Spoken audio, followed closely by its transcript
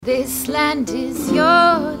This land is your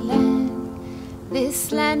land,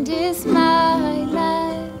 this land is my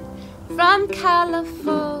land, from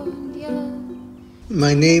California.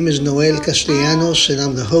 My name is Noel Castellanos, and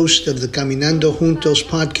I'm the host of the Caminando Juntos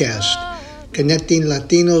podcast, connecting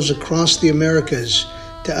Latinos across the Americas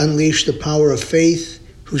to unleash the power of faith,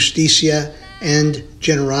 justicia, and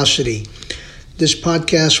generosity. This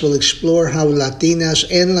podcast will explore how Latinas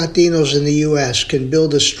and Latinos in the U.S. can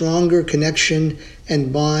build a stronger connection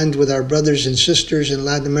and bond with our brothers and sisters in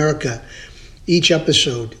Latin America. Each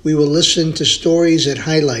episode, we will listen to stories that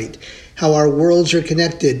highlight how our worlds are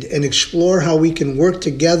connected and explore how we can work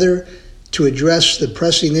together to address the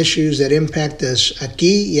pressing issues that impact us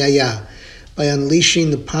aquí y allá by unleashing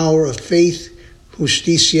the power of faith,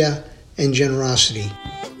 justicia, and generosity.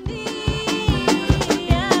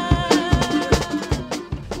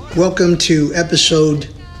 Welcome to episode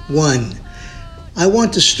 1. I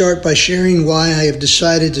want to start by sharing why I have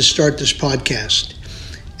decided to start this podcast.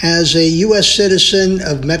 As a U.S. citizen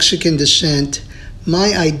of Mexican descent,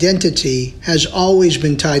 my identity has always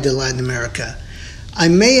been tied to Latin America. I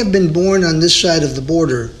may have been born on this side of the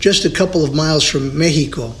border, just a couple of miles from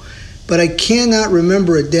Mexico, but I cannot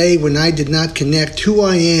remember a day when I did not connect who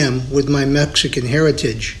I am with my Mexican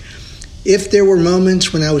heritage. If there were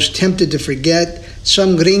moments when I was tempted to forget,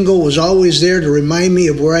 some gringo was always there to remind me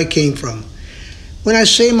of where I came from. When I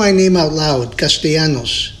say my name out loud,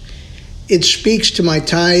 Castellanos, it speaks to my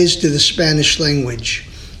ties to the Spanish language.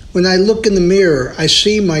 When I look in the mirror, I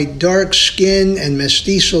see my dark skin and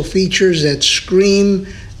mestizo features that scream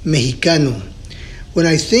Mexicano. When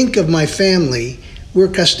I think of my family, we're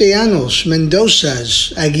Castellanos,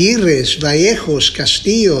 Mendozas, Aguirres, Vallejos,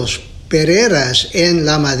 Castillos, Pereiras, and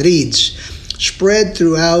La Madrids, spread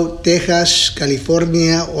throughout Texas,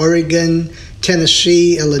 California, Oregon,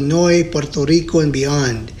 Tennessee, Illinois, Puerto Rico, and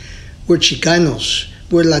beyond. We're Chicanos,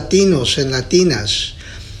 we're Latinos and Latinas.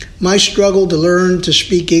 My struggle to learn to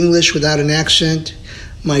speak English without an accent,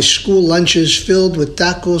 my school lunches filled with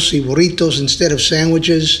tacos y burritos instead of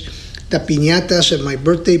sandwiches, the piñatas at my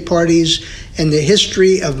birthday parties, and the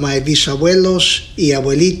history of my bisabuelos y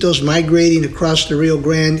abuelitos migrating across the Rio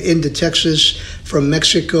Grande into Texas from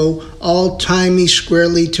Mexico all tie me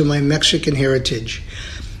squarely to my Mexican heritage.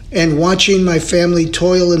 And watching my family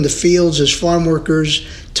toil in the fields as farm workers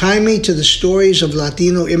tie me to the stories of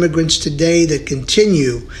Latino immigrants today that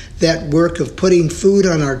continue that work of putting food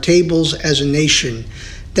on our tables as a nation.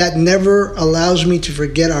 That never allows me to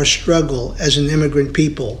forget our struggle as an immigrant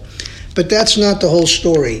people. But that's not the whole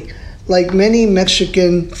story. Like many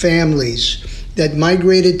Mexican families that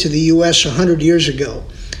migrated to the U.S. 100 years ago,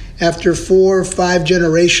 after 4 or 5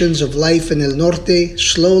 generations of life in El Norte,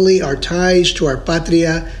 slowly our ties to our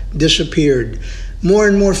patria disappeared. More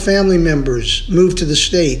and more family members moved to the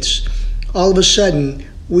States. All of a sudden,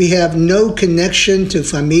 we have no connection to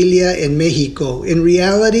familia in Mexico. In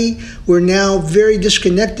reality, we're now very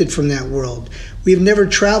disconnected from that world. We've never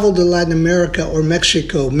traveled to Latin America or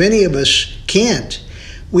Mexico. Many of us can't.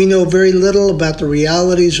 We know very little about the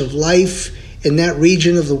realities of life in that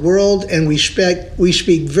region of the world, and we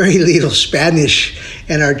speak very little Spanish,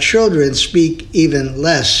 and our children speak even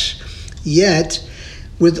less. Yet,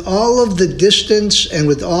 with all of the distance and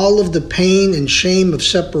with all of the pain and shame of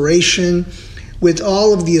separation, with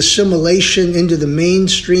all of the assimilation into the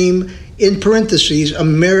mainstream, in parentheses,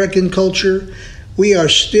 American culture, we are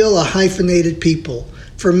still a hyphenated people.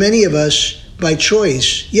 For many of us, by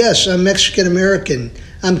choice. Yes, I'm Mexican American,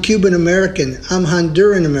 I'm Cuban American, I'm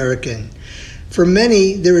Honduran American. For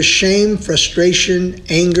many, there is shame, frustration,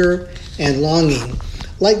 anger, and longing.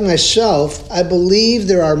 Like myself, I believe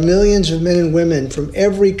there are millions of men and women from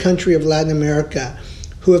every country of Latin America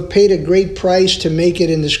who have paid a great price to make it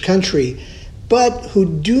in this country, but who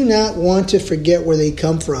do not want to forget where they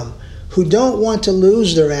come from, who don't want to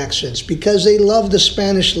lose their accents because they love the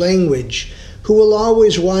Spanish language, who will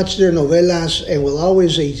always watch their novelas and will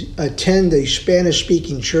always attend a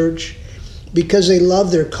Spanish-speaking church because they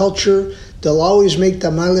love their culture. They'll always make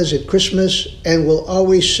tamales at Christmas and will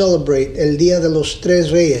always celebrate El Día de los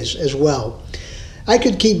Tres Reyes as well. I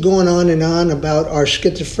could keep going on and on about our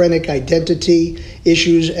schizophrenic identity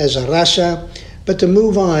issues as a raza, but to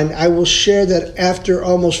move on, I will share that after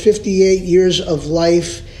almost 58 years of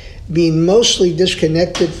life being mostly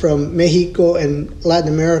disconnected from Mexico and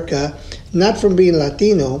Latin America, not from being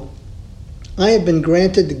Latino, I have been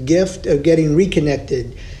granted the gift of getting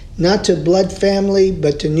reconnected, not to blood family,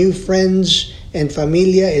 but to new friends and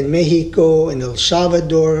familia in Mexico, in El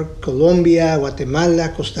Salvador, Colombia,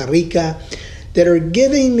 Guatemala, Costa Rica, that are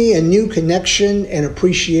giving me a new connection and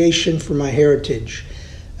appreciation for my heritage.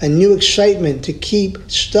 a new excitement to keep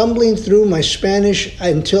stumbling through my Spanish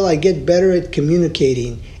until I get better at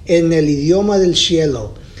communicating en el idioma del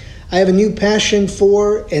cielo. I have a new passion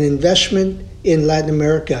for and investment in Latin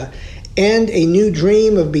America, and a new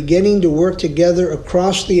dream of beginning to work together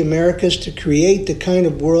across the Americas to create the kind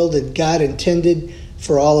of world that God intended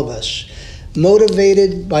for all of us.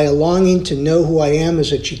 Motivated by a longing to know who I am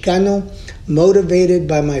as a Chicano, motivated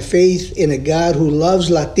by my faith in a God who loves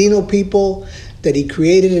Latino people, that he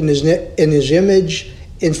created in his image.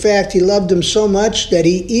 In fact, he loved them so much that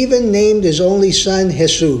he even named his only son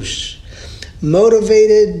Jesus.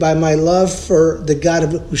 Motivated by my love for the God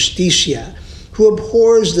of Justicia, who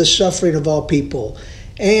abhors the suffering of all people,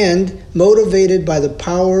 and motivated by the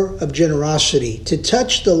power of generosity to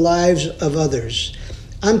touch the lives of others.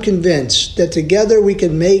 I'm convinced that together we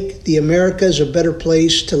can make the Americas a better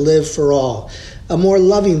place to live for all, a more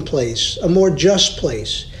loving place, a more just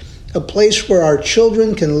place, a place where our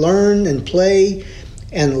children can learn and play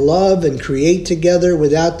and love and create together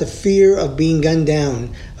without the fear of being gunned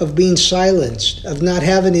down, of being silenced, of not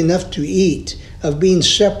having enough to eat, of being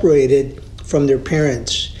separated from their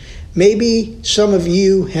parents. Maybe some of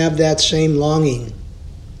you have that same longing.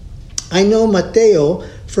 I know Mateo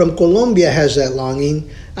from Colombia has that longing.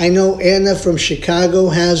 I know Anna from Chicago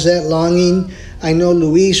has that longing. I know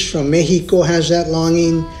Luis from Mexico has that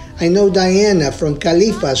longing. I know Diana from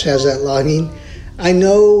Califas has that longing. I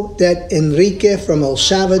know that Enrique from El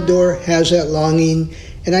Salvador has that longing.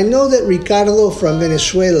 And I know that Ricardo from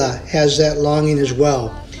Venezuela has that longing as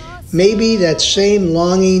well. Maybe that same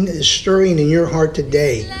longing is stirring in your heart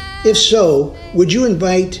today. If so, would you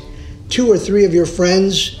invite 2 or 3 of your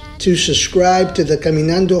friends to subscribe to the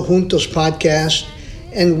Caminando Juntos podcast?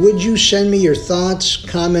 And would you send me your thoughts,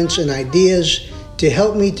 comments, and ideas to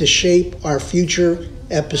help me to shape our future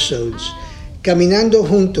episodes? Caminando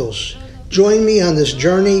Juntos. Join me on this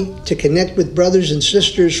journey to connect with brothers and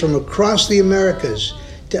sisters from across the Americas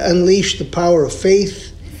to unleash the power of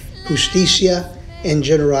faith, justicia, and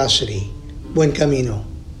generosity. Buen camino.